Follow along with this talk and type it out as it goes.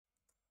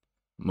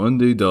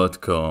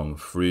Monday.com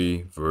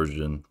free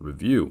version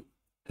review.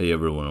 Hey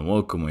everyone and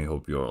welcome, I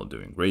hope you're all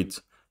doing great.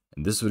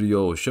 In this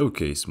video I'll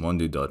showcase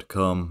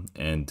Monday.com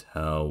and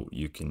how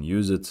you can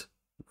use it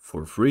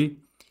for free.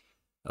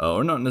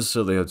 Or not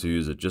necessarily how to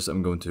use it, just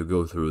I'm going to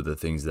go through the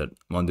things that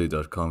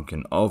Monday.com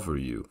can offer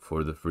you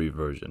for the free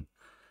version.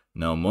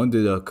 Now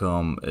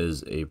Monday.com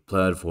is a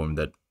platform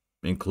that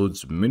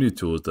includes many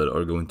tools that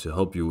are going to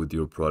help you with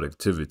your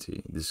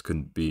productivity. This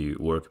could be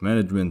work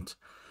management,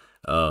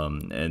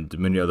 and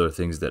many other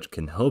things that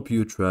can help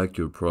you track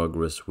your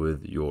progress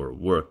with your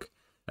work.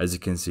 As you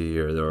can see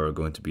here, there are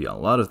going to be a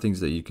lot of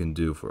things that you can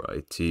do for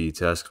IT,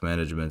 task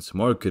management,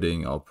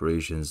 marketing,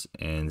 operations,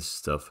 and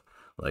stuff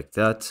like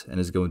that. And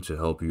it's going to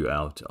help you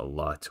out a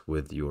lot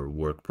with your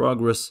work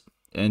progress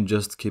and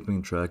just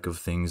keeping track of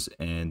things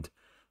and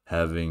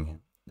having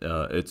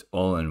it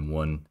all in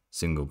one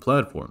single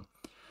platform.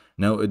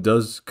 Now, it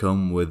does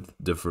come with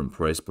different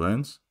price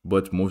plans,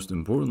 but most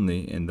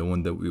importantly, and the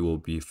one that we will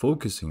be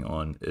focusing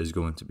on, is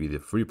going to be the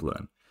free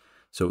plan.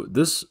 So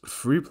this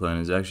free plan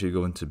is actually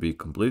going to be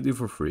completely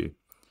for free,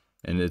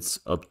 and it's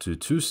up to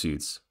 2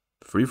 seats,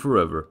 free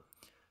forever.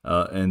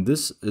 And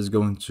this is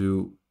going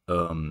to,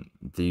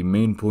 the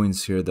main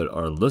points here that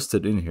are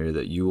listed in here,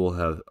 that you will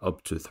have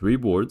up to 3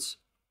 boards.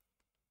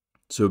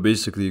 So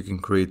basically you can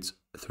create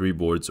 3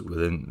 boards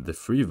within the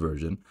free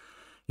version.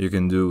 You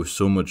can do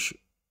so much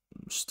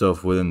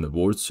stuff within the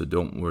board, so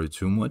don't worry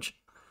too much.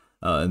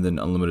 And then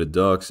unlimited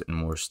docs and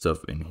more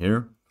stuff in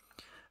here.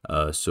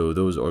 So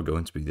those are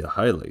going to be the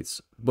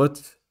highlights,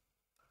 but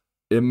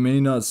it may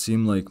not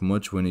seem like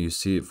much when you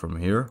see it from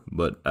here,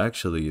 but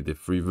actually the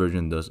free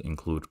version does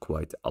include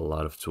quite a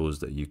lot of tools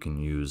that you can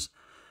use.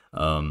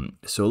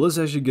 So let's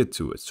actually get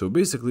to it. So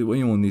basically what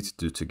you will need to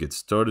do to get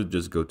started,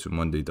 just go to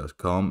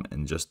monday.com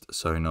and just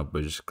sign up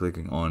by just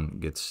clicking on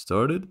get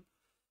started.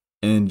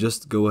 And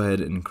just go ahead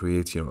and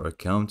create your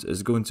account.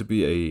 It's going to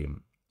be a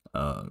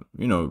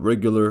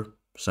regular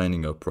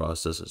signing up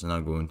process. It's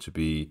not going to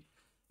be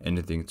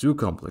anything too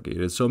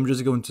complicated. So I'm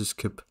just going to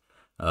skip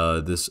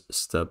this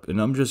step,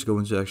 and I'm just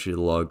going to actually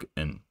log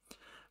in.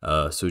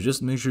 So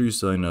just make sure you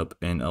sign up,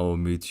 and I will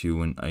meet you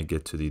when I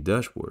get to the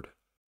dashboard.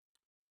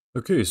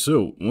 Okay,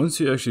 so once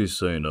you actually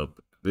sign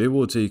up, they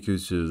will take you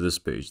to this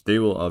page. They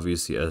will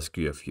obviously ask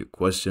you a few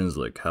questions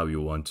like how you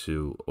want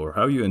to or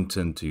how you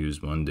intend to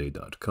use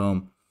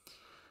Monday.com.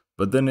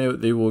 But then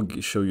they will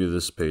show you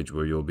this page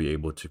where you'll be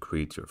able to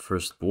create your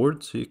first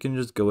board. So you can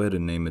just go ahead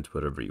and name it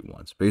whatever you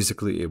want.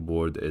 Basically, a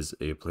board is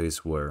a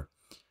place where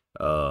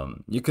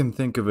you can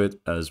think of it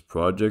as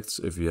projects.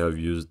 If you have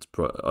used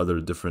other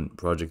different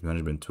project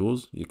management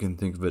tools, you can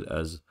think of it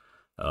as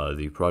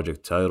the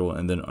project title.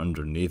 And then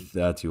underneath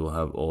that, you will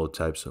have all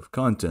types of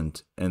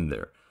content in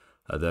there.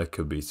 That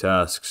could be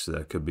tasks,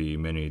 that could be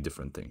many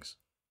different things.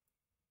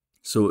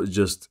 So it's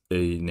just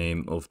a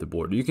name of the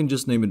board. You can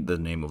just name it the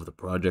name of the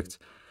project.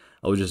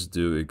 I'll just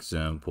do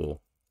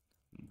example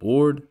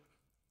board.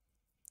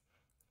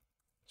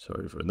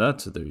 Sorry for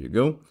that. So there you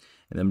go.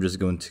 And I'm just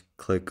going to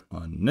click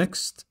on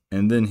next.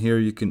 And then here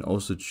you can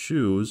also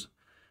choose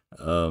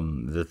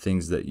the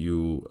things that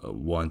you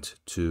want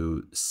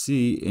to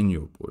see in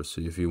your board.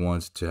 So if you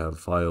want to have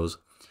files.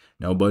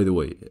 Now, by the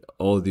way,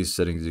 all these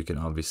settings, you can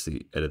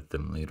obviously edit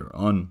them later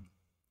on.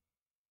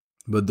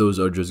 But those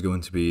are just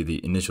going to be the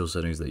initial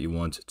settings that you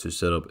want to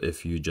set up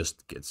if you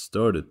just get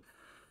started.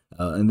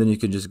 And then you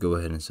can just go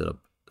ahead and set up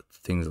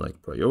things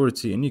like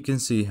priority, and you can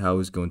see how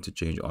it's going to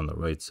change on the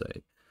right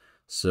side.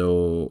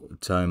 So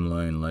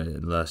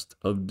timeline last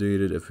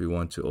updated. If we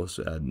want to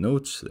also add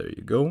notes, there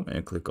you go,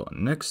 and click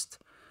on next.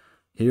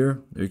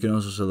 Here you can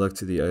also select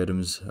the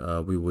items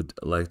we would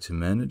like to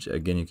manage.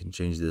 Again, you can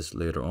change this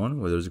later on,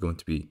 whether it's going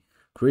to be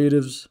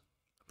creatives,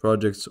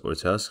 projects, or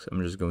tasks.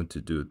 I'm just going to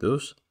do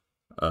those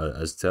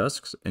as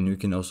tasks, and you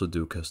can also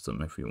do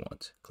custom if you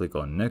want. Click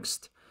on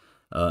next.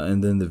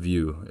 And then the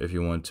view, if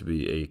you want to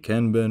be a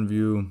Kanban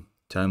view,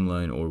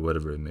 timeline, or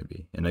whatever it may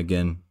be. And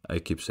again, I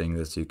keep saying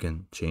this, you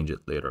can change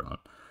it later on.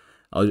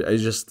 I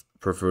just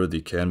prefer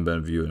the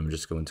Kanban view, and I'm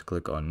just going to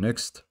click on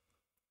next.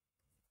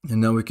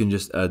 And now we can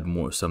just add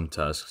some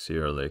tasks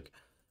here, like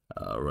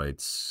write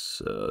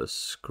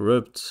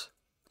script,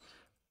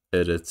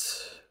 edit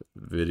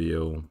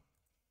video,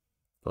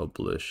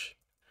 publish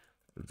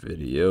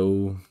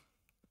video,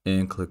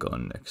 and click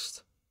on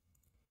next.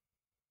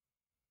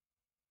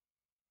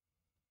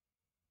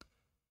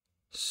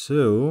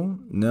 So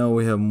now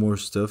we have more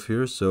stuff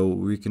here, so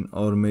we can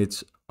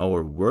automate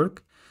our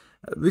work.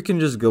 We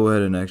can just go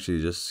ahead and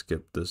actually just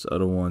skip this. I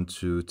don't want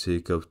to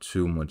take up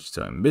too much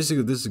time.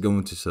 Basically, this is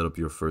going to set up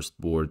your first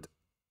board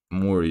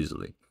more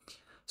easily.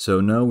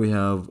 So now we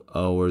have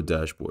our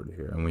dashboard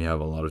here, and we have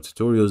a lot of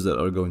tutorials that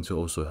are going to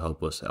also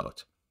help us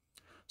out.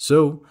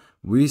 So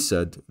we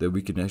said that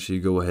we can actually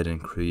go ahead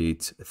and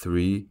create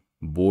 3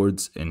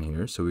 boards in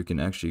here. So we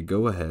can actually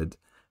go ahead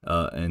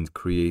and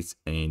create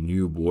a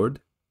new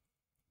board.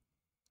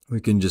 We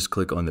can just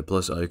click on the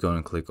plus icon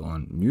and click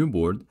on new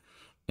board,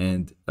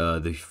 and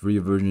the free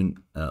version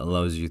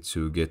allows you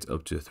to get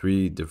up to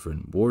 3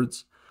 different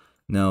boards.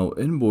 Now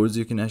in boards,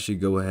 you can actually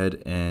go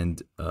ahead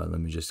and let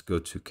me just go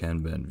to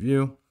Kanban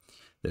view.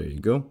 There you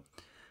go.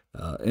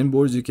 In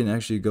boards, you can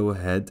actually go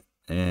ahead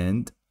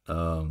and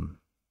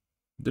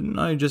didn't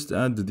I just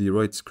add the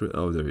right script?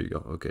 Oh, there you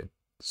go. Okay.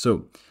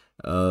 So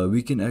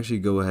we can actually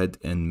go ahead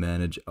and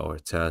manage our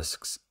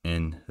tasks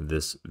in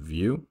this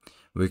view.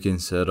 We can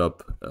set up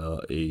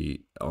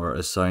or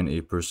assign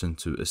a person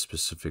to a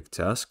specific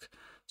task.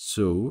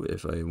 So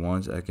if I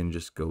want, I can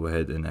just go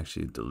ahead and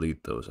actually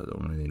delete those. I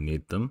don't really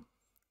need them.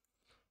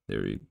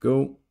 There you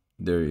go.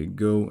 There you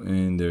go.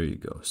 And there you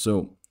go.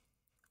 So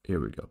here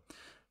we go.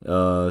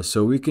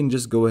 So we can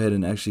just go ahead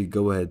and actually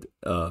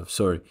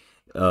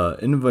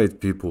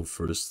invite people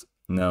first.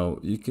 Now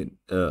you can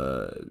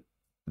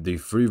the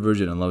free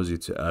version allows you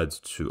to add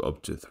to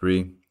up to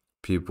 3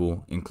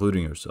 people,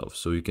 including yourself.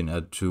 So you can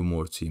add 2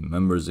 more team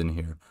members in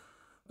here,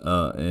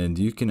 and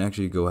you can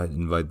actually go ahead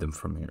and invite them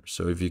from here.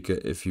 So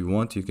if you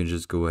want, you can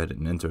just go ahead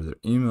and enter their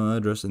email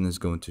address, and it's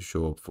going to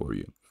show up for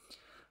you.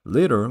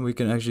 Later, we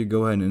can actually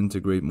go ahead and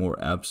integrate more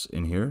apps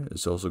in here.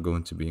 It's also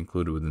going to be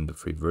included within the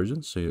free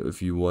version. So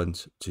if you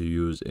want to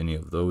use any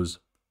of those,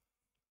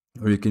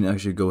 or you can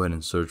actually go ahead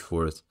and search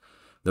for it.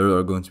 There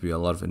are going to be a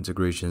lot of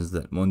integrations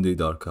that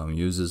Monday.com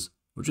uses,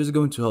 which is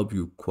going to help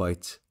you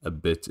quite a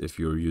bit if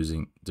you're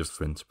using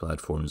different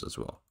platforms as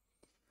well.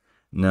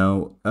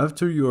 Now,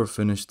 after you are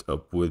finished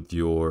up with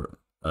your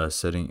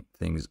setting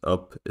things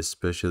up,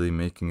 especially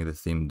making the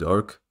theme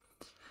dark,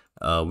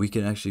 we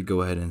can actually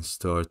go ahead and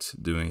start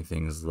doing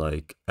things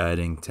like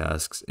adding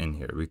tasks in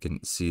here. We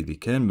can see the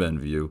Kanban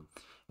view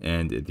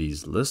and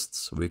these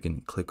lists. We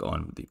can click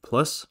on the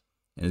plus,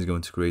 and it's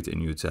going to create a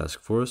new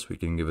task for us. We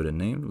can give it a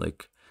name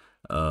like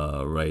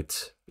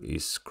write a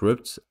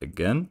script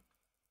again.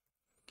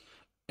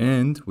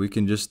 And we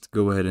can just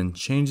go ahead and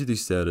change the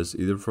status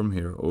either from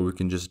here, or we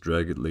can just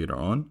drag it later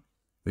on.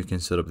 We can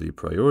set up the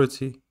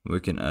priority. We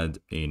can add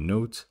a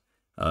note.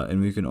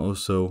 And we can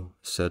also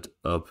set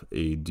up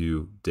a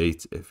due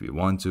date if we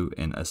want to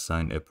and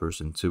assign a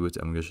person to it.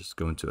 I'm just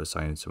going to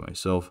assign it to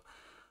myself.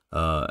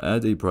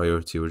 Add a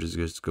priority, which is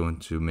just going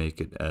to make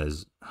it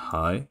as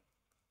high.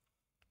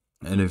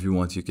 And if you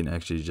want, you can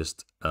actually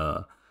just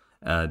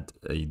add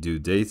a due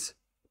date.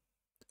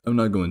 I'm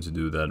not going to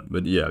do that,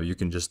 but yeah, you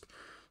can just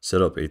set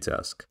up a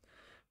task.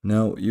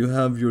 Now you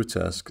have your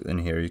tasks in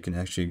here. You can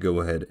actually go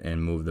ahead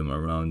and move them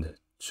around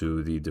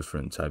to the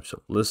different types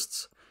of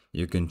lists.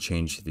 You can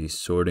change the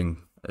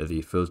sorting,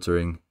 the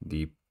filtering,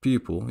 the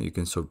people. You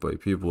can sort by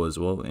people as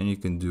well, and you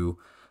can do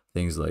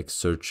things like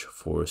search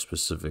for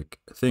specific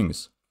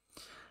things.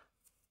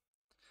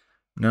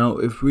 Now,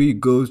 if we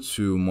go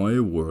to my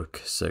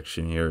work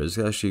section here, it's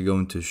actually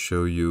going to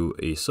show you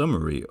a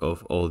summary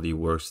of all the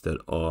works that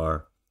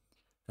are,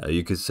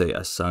 you could say,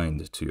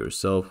 assigned to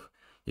yourself.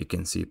 You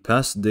can see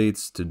past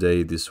dates,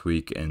 today, this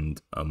week,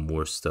 and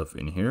more stuff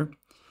in here.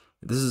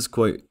 This is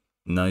quite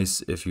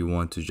nice if you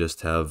want to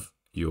just have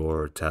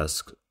your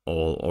tasks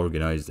all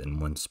organized in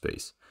one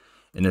space.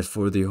 And if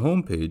for the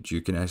home page,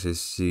 you can actually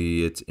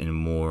see it in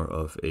more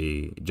of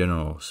a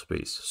general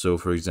space. So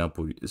for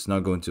example, it's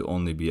not going to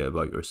only be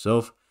about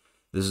yourself.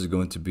 This is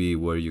going to be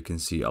where you can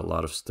see a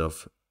lot of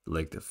stuff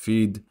like the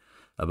feed,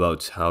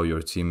 about how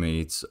your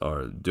teammates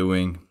are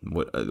doing,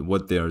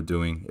 what they are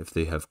doing, if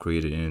they have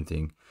created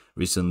anything,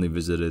 recently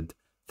visited,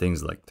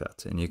 things like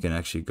that. And you can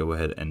actually go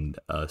ahead and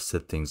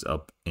set things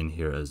up in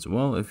here as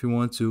well if you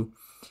want to.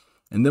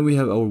 And then we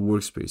have our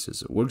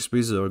workspaces.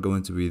 Workspaces are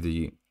going to be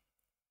the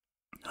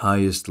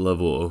highest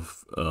level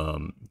of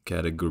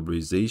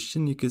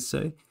categorization, you could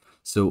say.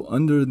 So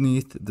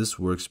underneath this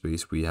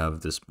workspace, we have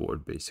this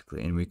board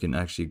basically, and we can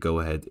actually go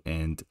ahead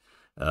and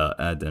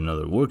add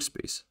another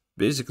workspace.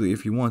 Basically,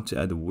 if you want to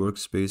add a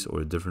workspace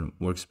or a different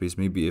workspace,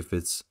 maybe if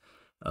it's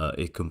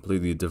a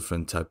completely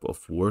different type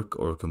of work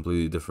or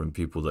completely different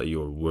people that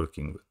you're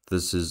working with,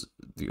 this is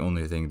the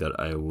only thing that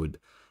I would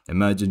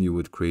imagine you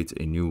would create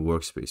a new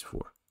workspace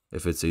for.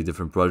 If it's a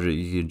different project,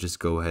 you can just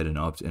go ahead and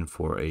opt in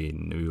for a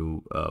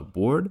new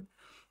board,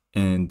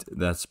 and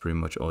that's pretty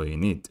much all you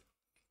need.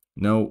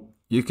 Now,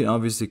 you can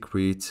obviously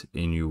create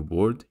a new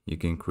board. You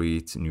can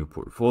create a new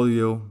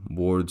portfolio,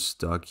 boards,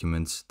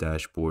 documents,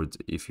 dashboards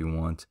if you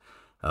want,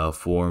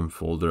 form,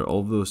 folder.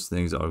 All of those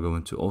things are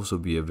going to also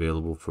be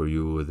available for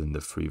you within the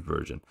free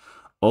version.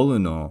 All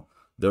in all,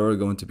 there are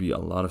going to be a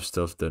lot of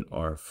stuff that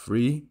are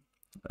free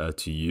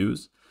to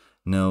use.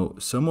 Now,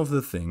 some of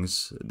the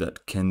things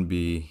that can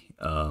be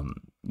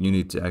you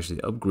need to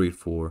actually upgrade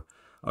for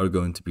are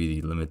going to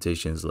be the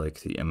limitations, like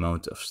the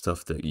amount of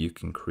stuff that you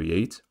can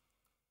create.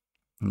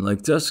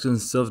 Like tasks and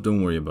stuff,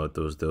 don't worry about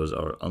those. Those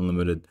are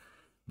unlimited.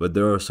 But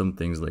there are some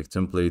things like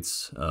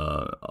templates,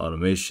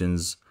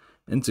 automations,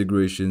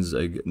 integrations.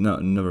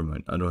 Never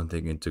mind. I don't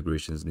think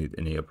integrations need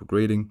any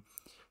upgrading,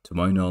 to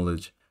my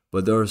knowledge.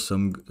 But there are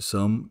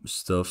some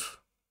stuff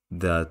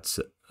that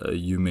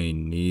you may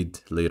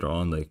need later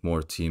on, like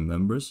more team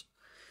members.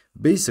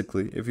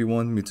 Basically, if you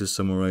want me to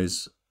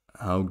summarize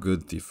how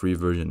good the free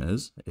version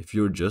is, if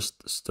you're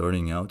just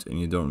starting out and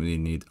you don't really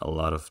need a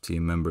lot of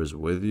team members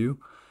with you,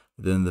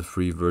 then the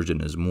free version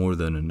is more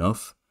than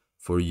enough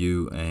for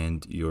you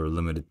and your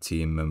limited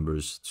team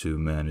members to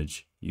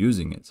manage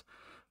using it.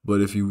 But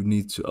if you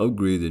need to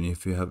upgrade and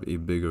if you have a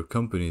bigger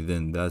company,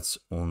 then that's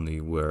only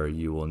where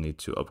you will need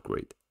to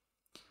upgrade.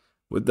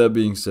 With that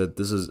being said,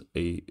 this is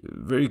a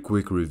very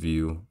quick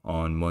review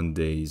on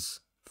Monday's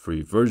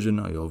free version.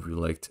 I hope you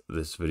liked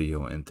this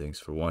video and thanks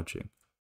for watching.